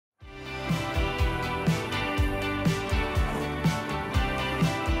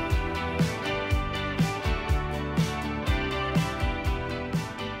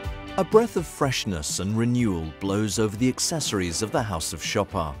A breath of freshness and renewal blows over the accessories of the House of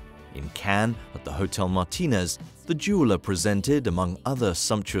Chopard. In Cannes, at the Hotel Martinez, the jeweler presented, among other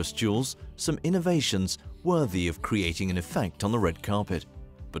sumptuous jewels, some innovations worthy of creating an effect on the red carpet,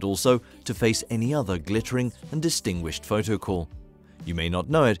 but also to face any other glittering and distinguished photo call. You may not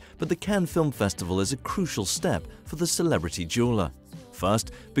know it, but the Cannes Film Festival is a crucial step for the celebrity jeweler.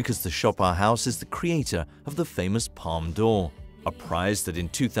 First, because the Chopard House is the creator of the famous Palme d'Or, a prize that in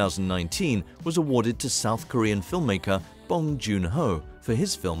 2019 was awarded to South Korean filmmaker Bong Joon-ho for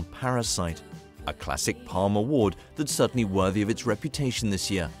his film Parasite, a classic Palme award that's certainly worthy of its reputation this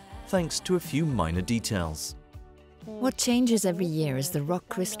year, thanks to a few minor details. What changes every year is the rock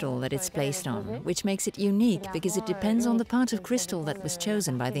crystal that it's placed on, which makes it unique because it depends on the part of crystal that was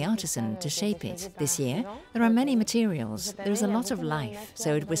chosen by the artisan to shape it. This year, there are many materials, there's a lot of life,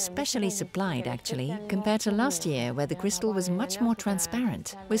 so it was specially supplied actually, compared to last year where the crystal was much more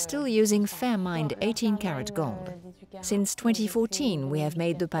transparent. We're still using fair mined 18-karat gold. Since 2014, we have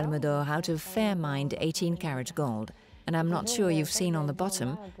made the Palme d'Or out of fair mined 18-karat gold, and I'm not sure you've seen on the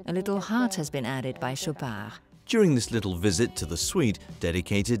bottom, a little heart has been added by Chopard. During this little visit to the suite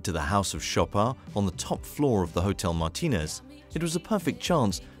dedicated to the House of Chopard on the top floor of the Hotel Martinez, it was a perfect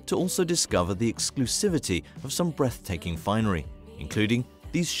chance to also discover the exclusivity of some breathtaking finery, including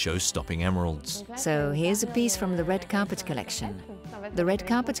these show-stopping emeralds. So here's a piece from the Red Carpet collection. The Red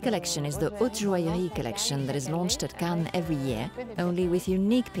Carpet collection is the Haute Joaillerie collection that is launched at Cannes every year, only with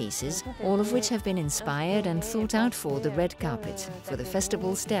unique pieces, all of which have been inspired and thought out for the red carpet, for the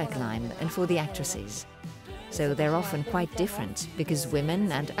festival stair climb and for the actresses. So they're often quite different, because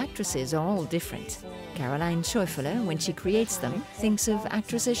women and actresses are all different. Caroline Schäufele, when she creates them, thinks of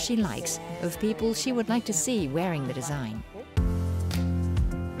actresses she likes, of people she would like to see wearing the design.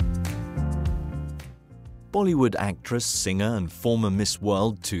 Bollywood actress, singer and former Miss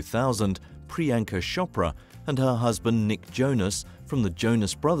World 2000, Priyanka Chopra, and her husband Nick Jonas from the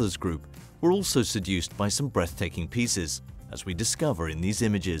Jonas Brothers group were also seduced by some breathtaking pieces, as we discover in these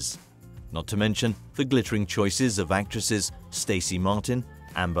images. Not to mention the glittering choices of actresses Stacey Martin,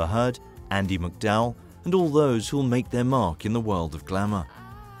 Amber Heard, Andie MacDowell, and all those who'll make their mark in the world of glamour.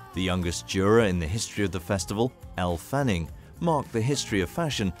 The youngest juror in the history of the festival, Elle Fanning, marked the history of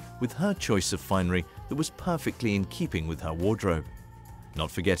fashion with her choice of finery that was perfectly in keeping with her wardrobe.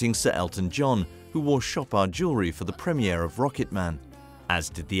 Not forgetting Sir Elton John, who wore Chopard jewellery for the premiere of Rocketman, as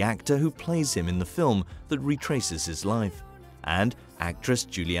did the actor who plays him in the film that retraces his life. And actress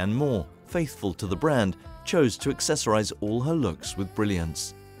Julianne Moore, faithful to the brand, chose to accessorize all her looks with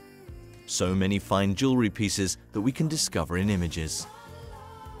brilliance. So many fine jewelry pieces that we can discover in images.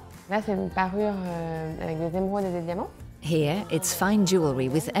 Here, it's fine jewelry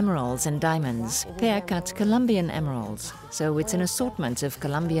with emeralds and diamonds, pear-cut Colombian emeralds, so it's an assortment of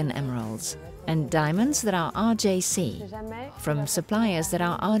Colombian emeralds. And diamonds that are RJC, from suppliers that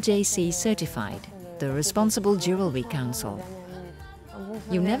are RJC certified, the Responsible Jewelry Council.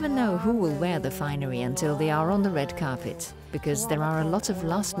 You never know who will wear the finery until they are on the red carpet, because there are a lot of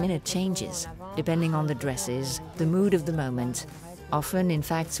last-minute changes, depending on the dresses, the mood of the moment. Often, in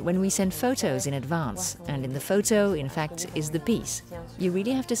fact, when we send photos in advance, and in the photo, in fact, is the piece. You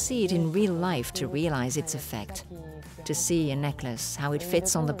really have to see it in real life to realize its effect. To see a necklace, how it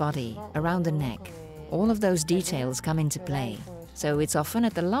fits on the body, around the neck. All of those details come into play. So it's often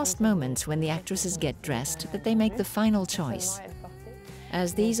at the last moment when the actresses get dressed that they make the final choice.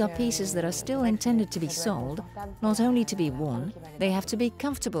 As these are pieces that are still intended to be sold, not only to be worn, they have to be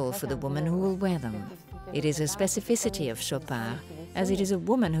comfortable for the woman who will wear them. It is a specificity of Chopard, as it is a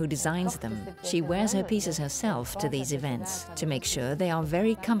woman who designs them. She wears her pieces herself to these events to make sure they are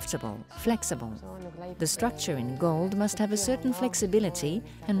very comfortable, flexible. The structure in gold must have a certain flexibility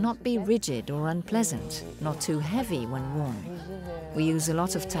and not be rigid or unpleasant, not too heavy when worn. We use a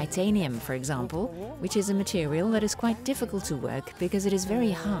lot of titanium, for example, which is a material that is quite difficult to work because it is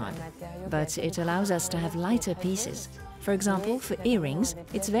very hard, but it allows us to have lighter pieces. For example, for earrings,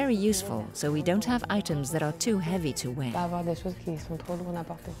 it's very useful, so we don't have items that are too heavy to wear.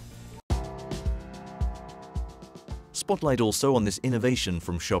 Spotlight also on this innovation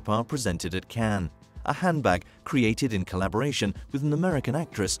from Chopard presented at Cannes, a handbag created in collaboration with an American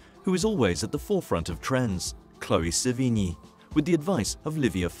actress who is always at the forefront of trends, Chloé Savigny, with the advice of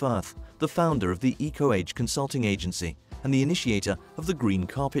Livia Firth, the founder of the Eco-Age consulting agency and the initiator of the Green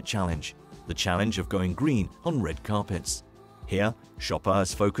Carpet Challenge, the challenge of going green on red carpets. Here, Chopard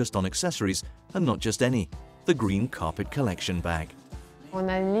has focused on accessories, and not just any, the Green Carpet Collection bag.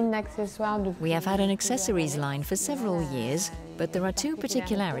 We have had an accessories line for several years, but there are two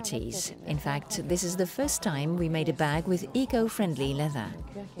particularities. In fact, this is the first time we made a bag with eco-friendly leather.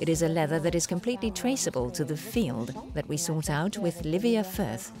 It is a leather that is completely traceable to the field that we sought out with Livia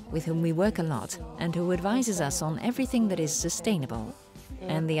Firth, with whom we work a lot, and who advises us on everything that is sustainable.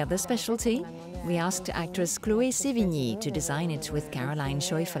 And the other specialty? We asked actress Chloé Savigny to design it with Caroline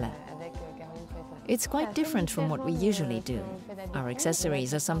Schäufele. It's quite different from what we usually do. Our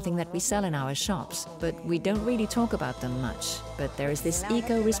accessories are something that we sell in our shops, but we don't really talk about them much. But there is this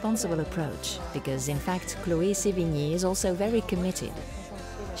eco-responsible approach, because in fact Chloé Savigny is also very committed.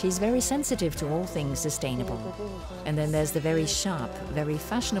 She's very sensitive to all things sustainable. And then there's the very sharp, very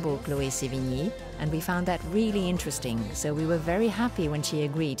fashionable Chloé Savigny, and we found that really interesting, so we were very happy when she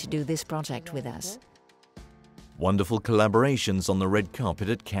agreed to do this project with us. Wonderful collaborations on the red carpet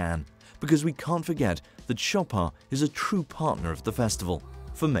at Cannes, because we can't forget that Chopard is a true partner of the festival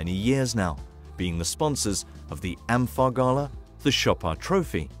for many years now, being the sponsors of the Amphar Gala, the Chopard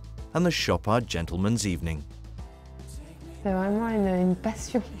Trophy, and the Chopard Gentleman's Evening.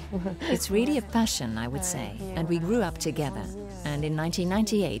 It's really a passion, I would say, and we grew up together. And in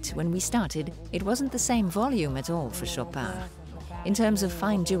 1998, when we started, it wasn't the same volume at all for Chopard. In terms of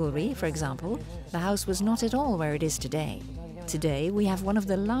fine jewelry, for example, the house was not at all where it is today. Today, we have one of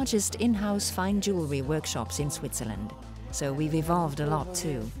the largest in-house fine jewelry workshops in Switzerland. So we've evolved a lot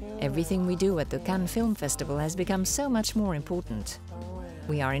too. Everything we do at the Cannes Film Festival has become so much more important.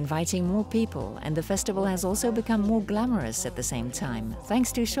 We are inviting more people, and the festival has also become more glamorous at the same time,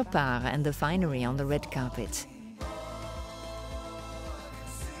 thanks to Chopard and the finery on the red carpet.